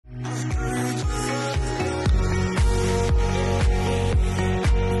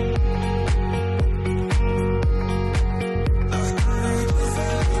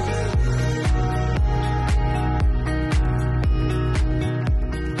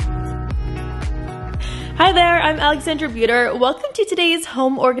Hi there, I'm alexandrabeuter. Welcome to today's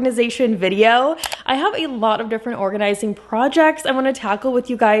home organization video. I have a lot of different organizing projects I want to tackle with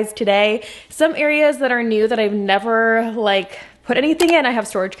you guys today. Some areas that are new that I've never put anything in. I have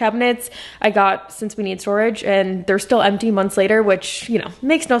storage cabinets I got since we need storage and they're still empty months later, which,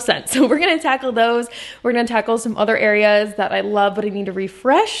 makes no sense. So we're going to tackle those. We're going to tackle some other areas that I love but I need to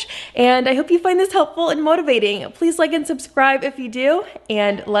refresh. And I hope you find this helpful and motivating. Please like and subscribe if you do,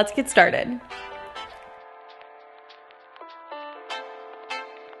 and let's get started.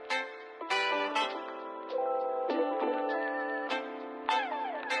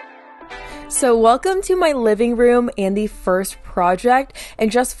 So welcome to my living room and the first project, and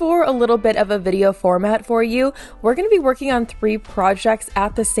just for a little bit of a video format for you, we're going to be working on 3 projects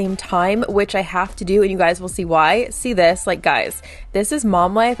at the same time, which I have to do, and you guys will see why. See this, guys, this is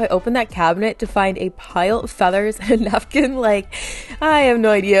mom life. I opened that cabinet to find a pile of feathers and a napkin. I have no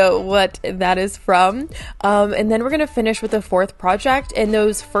idea what that is from. And then we're going to finish with the 4th project, and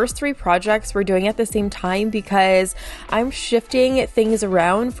those first 3 projects we're doing at the same time because I'm shifting things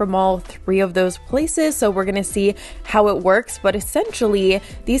around from all 3 of those places, so we're going to see how it works. But essentially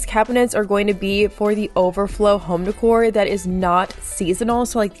these cabinets are going to be for the overflow home decor that is not seasonal,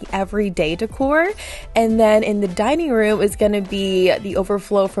 so the everyday decor. And then in the dining room is going to be the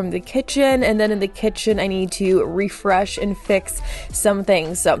overflow from the kitchen, and then in the kitchen I need to refresh and fix some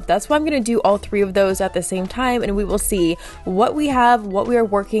things. So that's why I'm going to do all 3 of those at the same time, and we will see what we have, what we are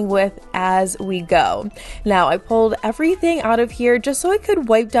working with as we go. Now I pulled everything out of here just so I could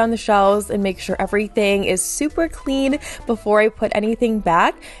wipe down the shelves and make sure everything is super clean before I put anything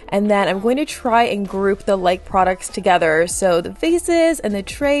back. And then I'm going to try and group the products together, so the vases and the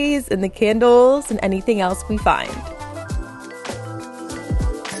trays and the candles and anything else we find.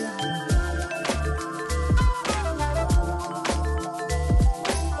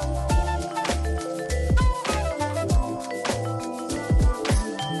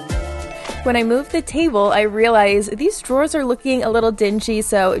 When I moved the table, I realized these drawers are looking a little dingy,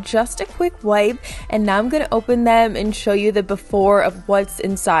 so just a quick wipe, and now I'm going to open them and show you the before of what's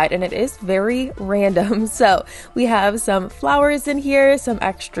inside, and it is very random. So we have some flowers in here, some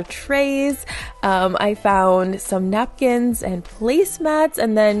extra trays, I found some napkins and placemats,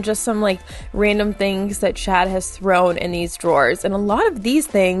 and then just some random things that Chad has thrown in these drawers. And a lot of these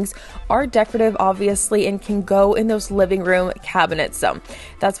things are decorative, obviously, and can go in those living room cabinets. So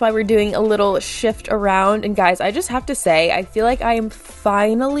that's why we're doing a little shift around. And guys, I just have to say, I feel like I am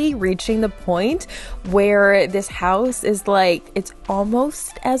finally reaching the point where this house is it's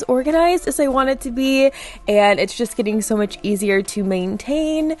almost as organized as I want it to be, and it's just getting so much easier to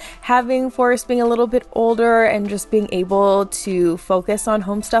maintain, having Forrest being a little bit older and just being able to focus on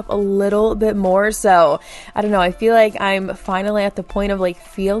home stuff a little bit more. So I don't know, I feel like I'm finally at the point of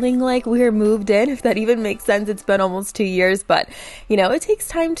feeling like we're moved in, if that even makes sense. It's been almost 2 years, but it takes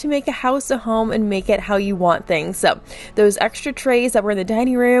time to make a house a home and make it how you want things. So those extra trays that were in the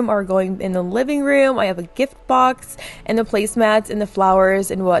dining room are going in the living room. I have a gift box and the placemats and the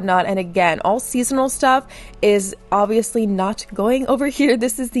flowers and whatnot. And again, all seasonal stuff is obviously not going over here.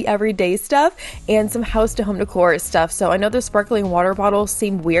 This is the everyday stuff and some house to home decor stuff. So I know the sparkling water bottles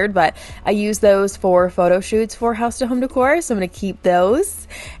seem weird, but I use those for photo shoots for house to home decor, so I'm going to keep those.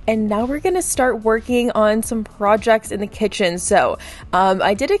 And now we're going to start working on some projects in the kitchen. So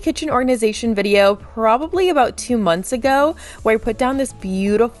I did a kitchen organization video probably about 2 months ago where I put down this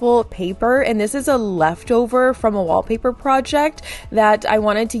beautiful paper, and this is a leftover from a wallpaper project that I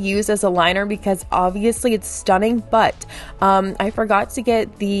wanted to use as a liner because obviously it's stunning, but I forgot to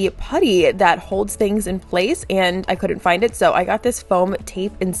get the putty that holds things in place and I couldn't find it, so I got this foam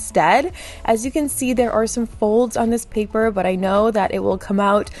tape instead. As you can see, there are some folds on this paper, but I know that it will come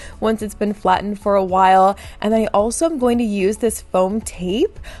out once it's been flattened for a while. And I also am going to use this foam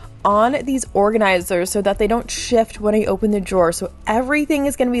tape on these organizers so that they don't shift when I open the drawer. So everything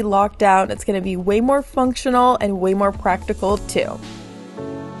is going to be locked down. It's going to be way more functional and way more practical too.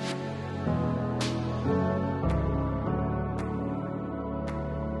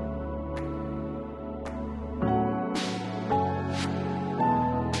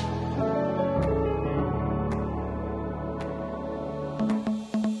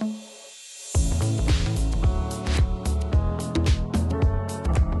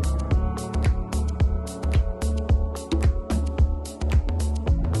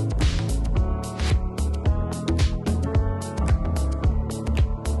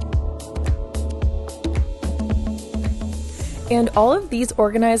 And all of these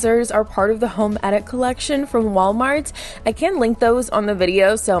organizers are part of the Home Edit collection from Walmart. I can link those on the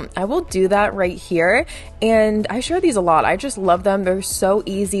video, so I will do that right here. And I share these a lot. I just love them. They're so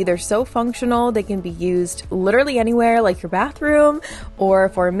easy. They're so functional. They can be used literally anywhere, like your bathroom or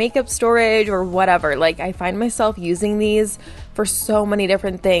for makeup storage or whatever. Like, I find myself using these for so many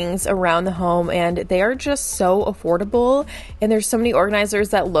different things around the home, and they are just so affordable. And there's so many organizers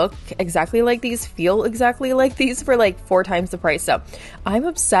that look exactly like these, feel exactly like these for like 4 times the price. So I'm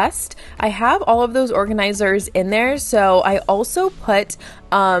obsessed. I have all of those organizers in there. So I also put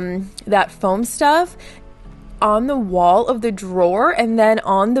that foam stuff on the wall of the drawer and then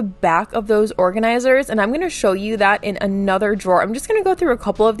on the back of those organizers, and I'm going to show you that in another drawer. I'm just going to go through a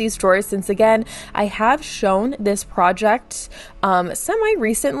couple of these drawers since, again, I have shown this project semi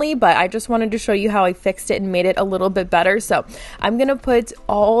recently, but I just wanted to show you how I fixed it and made it a little bit better. So I'm going to put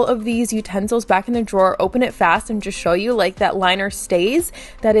all of these utensils back in the drawer, open it fast, and just show you like that liner stays.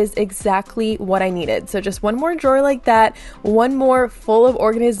 That is exactly what I needed. So just one more drawer like that, one more full of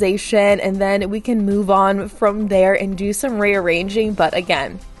organization, and then we can move on from there and do some rearranging. But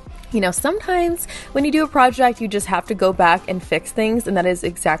again, you know, sometimes when you do a project, you just have to go back and fix things, and that is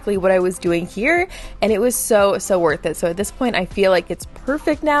exactly what I was doing here, and it was so worth it. So at this point, I feel like it's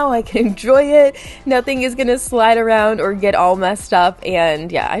perfect now. I can enjoy it. Nothing is gonna slide around or get all messed up, and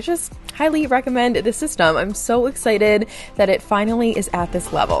yeah, I just highly recommend the system. I'm so excited that it finally is at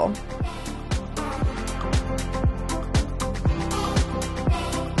this level.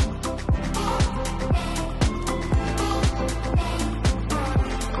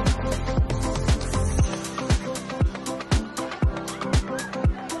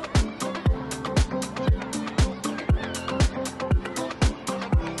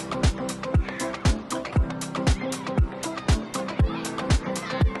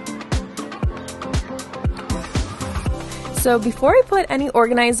 So before I put any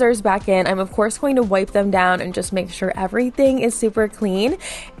organizers back in, I'm of course going to wipe them down and just make sure everything is super clean.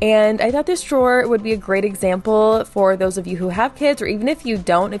 And I thought this drawer would be a great example for those of you who have kids, or even if you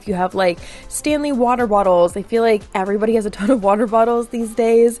don't, if you have like Stanley water bottles. I feel like everybody has a ton of water bottles these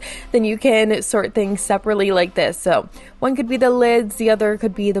days. Then you can sort things separately like this. So one could be the lids, the other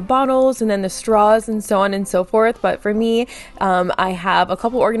could be the bottles, and then the straws, and so on and so forth. But for me, I have a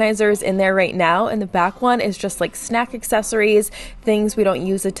couple organizers in there right now, and the back one is just like snack accessories, things we don't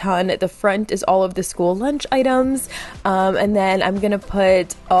use a ton. The front is all of the school lunch items, and then I'm gonna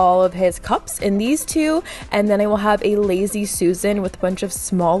put all of his cups in these two, and then I will have a Lazy Susan with a bunch of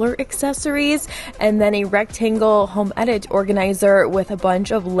smaller accessories, and then a rectangle Home Edit organizer with a bunch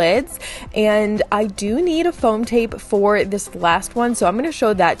of lids. And I do need a foam tape for this last one, so I'm going to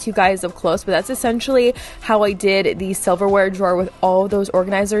show that to you guys up close. But that's essentially how I did the silverware drawer with all those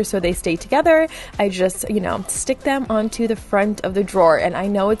organizers so they stay together. I just, you know, stick them onto the front of the drawer, and I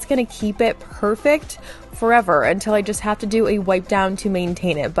know it's going to keep it perfect forever until I just have to do a wipe down to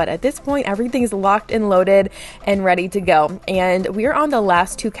maintain it. But at this point, everything is locked and loaded and ready to go. And we're on the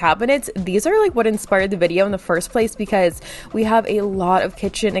last 2 cabinets. These are like what inspired the video in the first place, because we have a lot of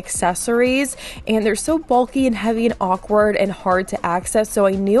kitchen accessories and they're so bulky and heavy and awkward and hard to access. So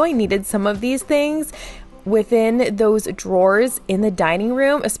I knew I needed some of these things within those drawers in the dining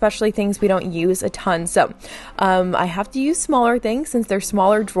room, especially things we don't use a ton. So I have to use smaller things since they're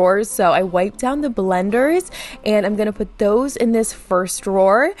smaller drawers. So I wiped down the blenders, and I'm going to put those in this first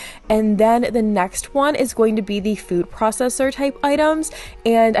drawer. And then the next one is going to be the food processor type items.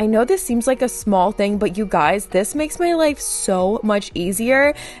 And I know this seems like a small thing, but you guys, this makes my life so much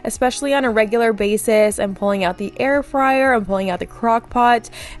easier, especially on a regular basis. I'm pulling out the air fryer, I'm pulling out the crock pot,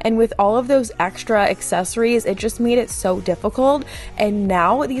 and with all of those extra accessories, it just made it so difficult. And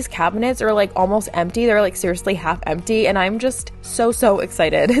now these cabinets are like almost empty. They're like seriously half empty, and I'm just so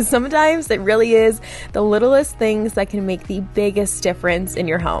excited. Sometimes it really is the littlest things that can make the biggest difference in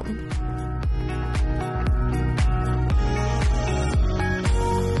your home.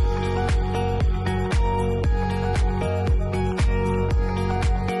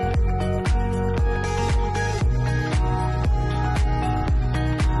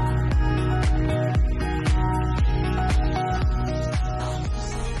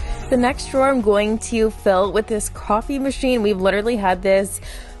 The next drawer I'm going to fill with this coffee machine. We've literally had this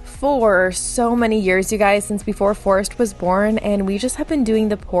for so many years, you guys, since before Forrest was born, and we just have been doing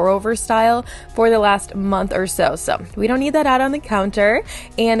the pour over style for the last month or so. So we don't need that out on the counter.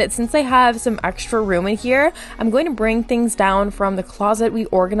 And since I have some extra room in here, I'm going to bring things down from the closet we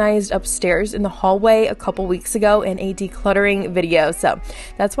organized upstairs in the hallway a couple weeks ago in a decluttering video. So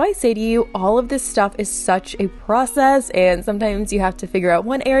that's why I say to you, all of this stuff is such a process, and sometimes you have to figure out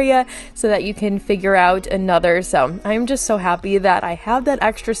one area so that you can figure out another. So I'm just so happy that I have that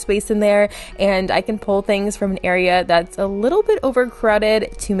extra space in there, and I can pull things from an area that's a little bit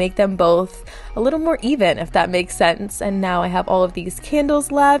overcrowded to make them both a little more even, if that makes sense. And now I have all of these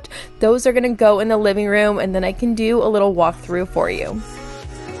candles left. Those are gonna go in the living room, and then I can do a little walkthrough for you.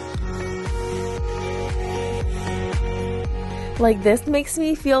 Like, this makes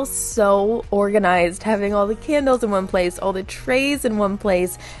me feel so organized, having all the candles in one place, all the trays in one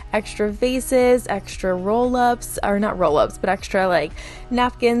place, extra vases, extra roll-ups, or not roll-ups, but extra like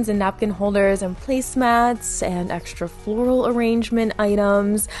napkins and napkin holders and placemats and extra floral arrangement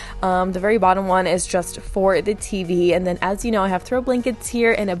items. The very bottom one is just for the TV, and then, as you know, I have throw blankets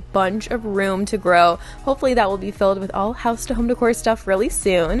here and a bunch of room to grow. Hopefully that will be filled with all house to home decor stuff really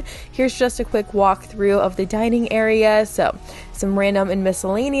soon. Here's just a quick walkthrough of the dining area. So some random and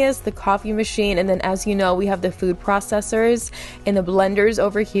miscellaneous, the coffee machine, and then, as you know, we have the food processors and the blenders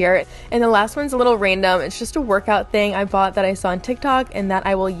over here. And the last one's a little random. It's just a workout thing I bought that I saw on TikTok and that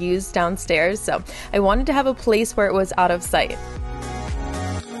I will use downstairs. So I wanted to have a place where it was out of sight.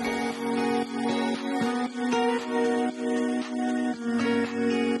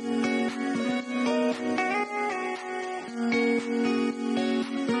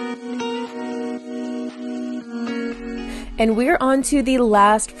 And we're on to the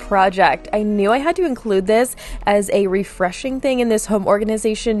last project. I knew I had to include this as a refreshing thing in this home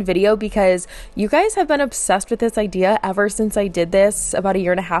organization video because you guys have been obsessed with this idea ever since I did this about 1.5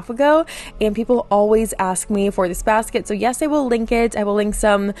 years ago, and people always ask me for this basket. So yes, I will link it. I will link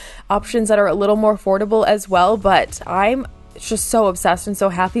some options that are a little more affordable as well, but I'm just so obsessed and so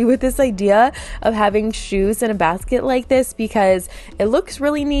happy with this idea of having shoes in a basket like this because it looks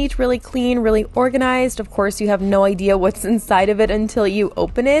really neat, really clean, really organized. Of course, you have no idea what's inside of it until you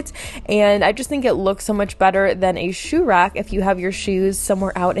open it, and I just think it looks so much better than a shoe rack if you have your shoes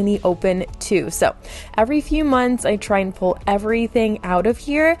somewhere out in the open too. So every few months I try and pull everything out of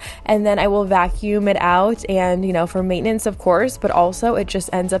here, and then I will vacuum it out, and you know, for maintenance of course, but also it just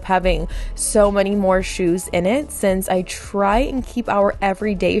ends up having so many more shoes in it since I try and keep our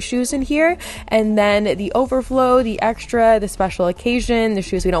everyday shoes in here, and then the overflow, the extra, the special occasion, the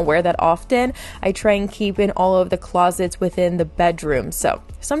shoes we don't wear that often, I try and keep in all of the closets within the bedroom. So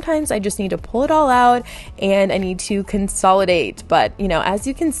sometimes I just need to pull it all out and I need to consolidate, but you know, as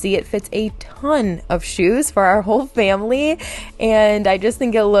you can see, it fits a ton of shoes for our whole family, and I just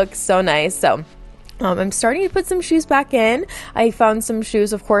think it looks so nice. So I'm starting to put some shoes back in. I found some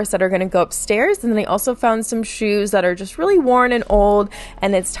shoes, of course, that are going to go upstairs, and then I also found some shoes that are just really worn and old,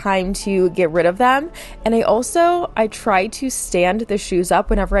 and it's time to get rid of them. And I try to stand the shoes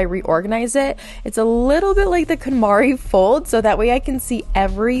up whenever I reorganize it. It's a little bit like the KonMari fold, so that way I can see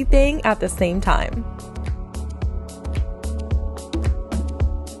everything at the same time.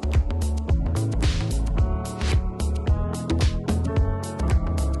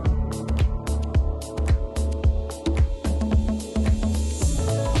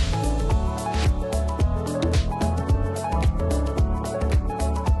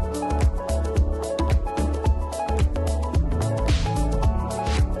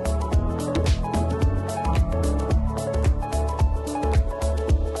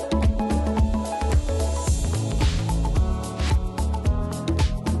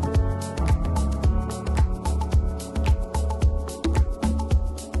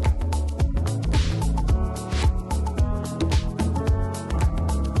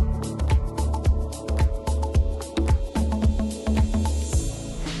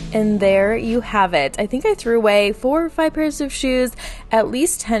 And there you have it. I think I threw away 4 or 5 pairs of shoes. At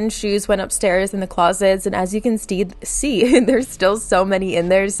least 10 shoes went upstairs in the closets, and as you can see there's still so many in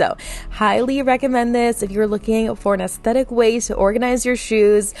there. So highly recommend this if you're looking for an aesthetic way to organize your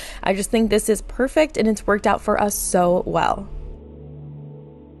shoes. I just think this is perfect, and it's worked out for us so well.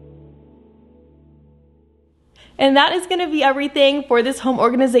 And that is going to be everything for this home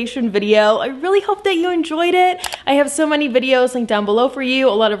organization video. I really hope that you enjoyed it. I have so many videos linked down below for you,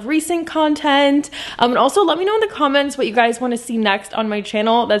 a lot of recent content. And also let me know in the comments what you guys want to see next on my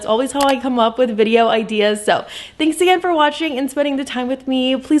channel. That's always how I come up with video ideas. So thanks again for watching and spending the time with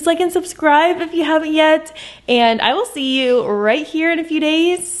me. Please like and subscribe if you haven't yet. And I will see you right here in a few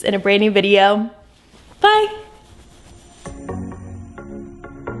days in a brand new video. Bye.